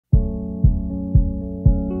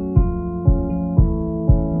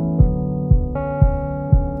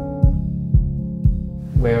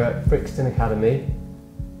We're at Brixton Academy,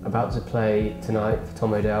 about to play tonight for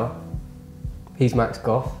Tom Odell. He's Max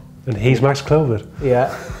Goff. And he's Max Clilverd.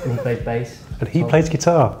 Yeah, and he plays bass. And he plays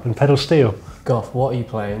guitar and pedal steel. Goff, what are you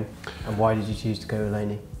playing and why did you choose to go with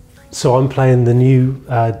Laney? So I'm playing the new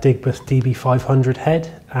Digbeth DB500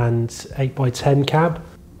 head and 8x10 cab.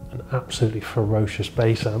 An absolutely ferocious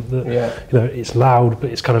bass amp that, you know, it's loud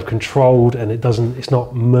but it's kind of controlled and it's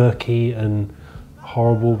not murky and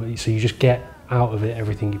horrible, but so you just get out of it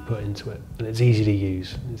everything you put into it, and it's easy to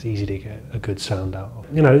use. It's easy to get a good sound out of.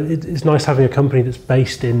 You know, it's nice having a company that's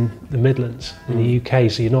based in the Midlands, in the UK,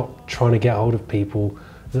 so you're not trying to get hold of people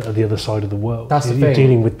that are the other side of the world. That's the thing. You're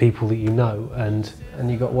dealing with people that you know, and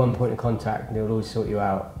you've got one point of contact and they'll always sort you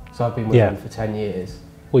out. So I've been with them for 10 years.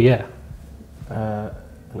 Well, yeah.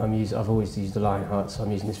 And I've always used the Lionheart, so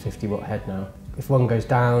I'm using this 50-watt head now. If one goes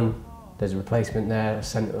down, there's a replacement there,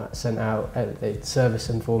 sent out, they service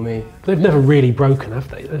them for me. They've never really broken, have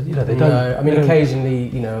they? You know, they don't. No, I mean occasionally,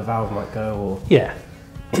 you know, a valve might go or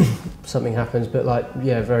something happens, but like,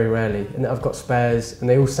 yeah, very rarely. And I've got spares, and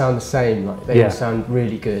they all sound the same. Like they all sound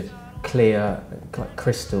really good, clear, like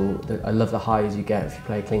crystal. I love the highs you get if you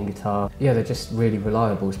play a clean guitar. Yeah, they're just really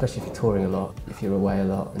reliable, especially if you're touring a lot, if you're away a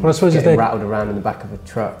lot, and well, I suppose getting rattled around in the back of a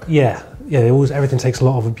truck. Yeah, everything takes a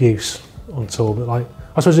lot of abuse on tour, but like,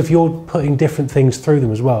 I suppose if you're putting different things through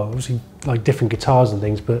them as well, obviously like different guitars and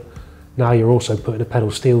things, but now you're also putting a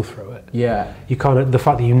pedal steel through it. Yeah. You kind of, the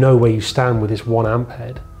fact that you know where you stand with this one amp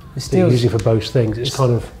head that you're using for both things, it's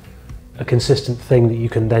kind of a consistent thing that you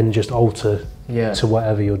can then just alter to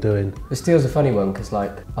whatever you're doing. The steel's a funny one because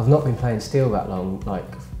like, I've not been playing steel that long, like,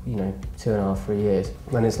 you know, 2.5, 3 years.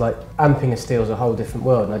 And it's like, amping a steel's a whole different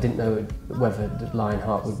world, and I didn't know whether the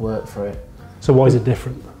Lionheart would work for it. So why is it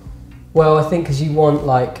different? Well, I think because you want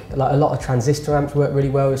like a lot of transistor amps work really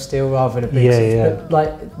well with steel rather than a big but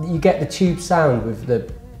like you get the tube sound with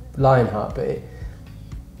the Lionheart, but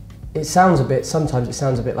it sounds a bit, sometimes it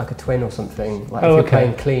sounds a bit like a twin or something. Like if you're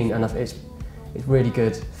playing clean enough, it's really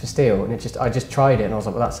good for steel. And I just tried it and I was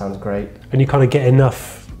like, well, that sounds great. And you kind of get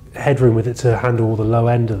enough headroom with it to handle all the low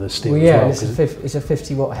end of the steel. Well, yeah, as well, and it's a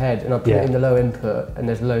 50-watt head, and I put it in the low input, and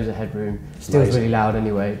there's loads of headroom. Steel's really loud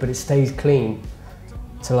anyway, but it stays clean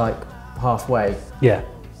to like halfway. Yeah.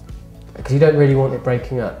 Because you don't really want it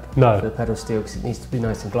breaking up. No. For the pedal steel, because it needs to be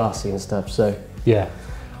nice and glassy and stuff. So. Yeah.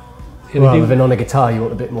 Rather than on a guitar, you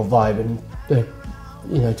want a bit more vibe and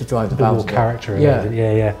you know, to drive the valves. A bit more character.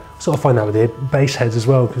 Yeah. Sort of find that with the bass heads as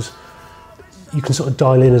well, because you can sort of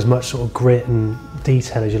dial in as much sort of grit and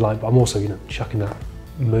detail as you like, but I'm also, you know, chucking that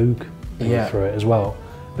Moog through it as well.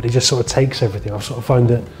 But it just sort of takes everything. I've sort of found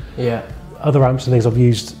that other amps and things I've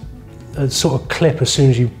used sort of clip as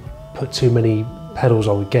soon as you put too many pedals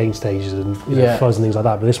on with gain stages and fuzz and things like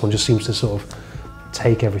that, but this one just seems to sort of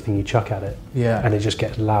take everything you chuck at it, and it just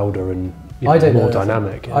gets louder and more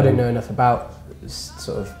dynamic. I don't know enough about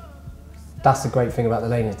sort of. That's the great thing about the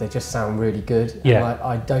Laney, is they just sound really good. Yeah. And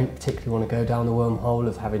I don't particularly want to go down the wormhole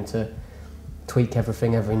of having to tweak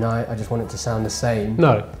everything every night. I just want it to sound the same.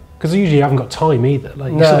 No, because usually you haven't got time either.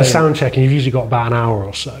 Like you sort of sound check and you've usually got about an hour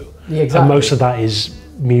or so. Yeah, exactly. And most of that is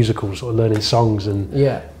musical, sort of learning songs and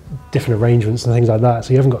different arrangements and things like that.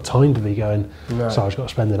 So you haven't got time to be going, so I've just got to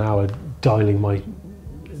spend an hour dialing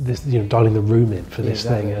dialing the room in for this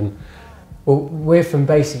thing. And well, we're from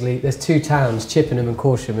basically, there's two towns, Chippenham and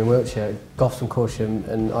Corsham in Wiltshire. Goff's from Corsham,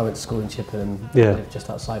 and I went to school in Chippenham, lived just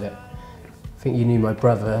outside it. I think you knew my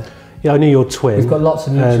brother. Yeah, I knew your twin. We've got lots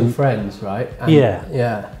of mutual friends, right?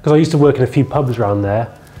 And because I used to work in a few pubs around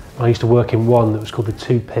there. I used to work in one that was called the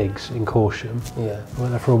Two Pigs in Corsham. Yeah. I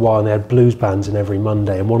went there for a while, and they had blues bands in every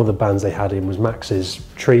Monday, and one of the bands they had in was Max's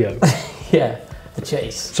trio. The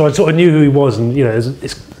Chase. So I sort of knew who he was, and you know,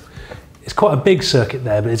 it's quite a big circuit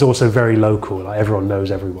there, but it's also very local. Like everyone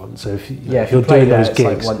knows everyone. So if you're doing those gigs,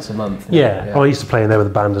 like once a month. I used to play in there with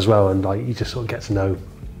a band as well, and like you just sort of get to know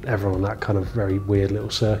everyone on that kind of very weird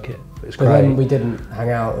little circuit. It's great. But then we didn't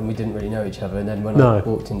hang out, and we didn't really know each other. And then when I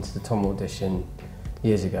walked into the Tom audition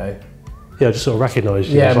years ago, I just sort of recognised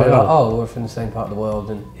you. Yeah, we're from the same part of the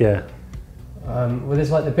world, and well,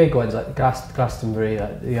 there's like the big ones, like Glastonbury,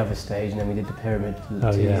 like the other stage, and then we did the Pyramid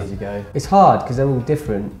 2 years ago. It's hard because they're all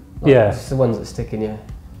different. Like, it's the ones that stick in your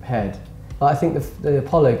head. Like, I think the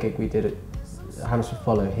Apollo gig we did at Hammersmith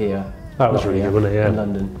Apollo here. That was really good, wasn't it? Yeah. In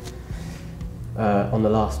London. On the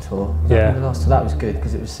last tour. The last tour, that was good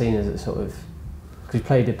because it was seen as a sort of. Because we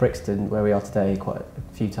played at Brixton, where we are today, quite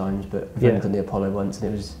a few times, but we've only done the Apollo once,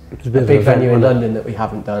 and it was a big venue in London that we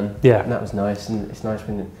haven't done. Yeah. And that was nice, and it's nice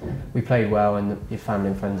when we played well and your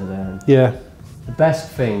family and friends are there. And the best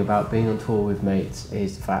thing about being on tour with mates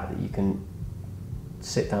is the fact that you can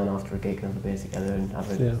sit down after a gig and have a beer together and have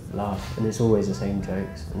a laugh, and it's always the same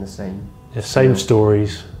jokes and the same same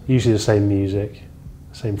stories, usually the same music,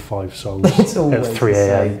 same 5 songs it's always at 3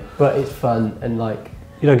 a.m. But it's fun, and like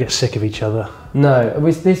you don't get sick of each other. No,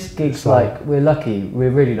 with this gig's like we're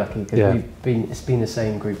really lucky because it's been the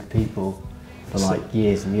same group of people for like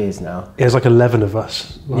years and years now. There's like 11 of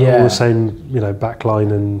us, all the same,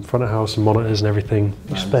 backline and front of house and monitors and everything.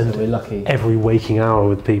 You spend we're lucky. every waking hour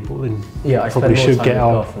with people, and I probably spend should more time get with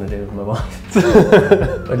out. Goff than I do with my wife.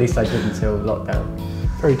 At least I did until lockdown.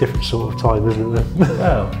 Very different sort of time, isn't it?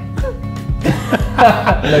 Well,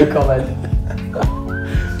 no comment.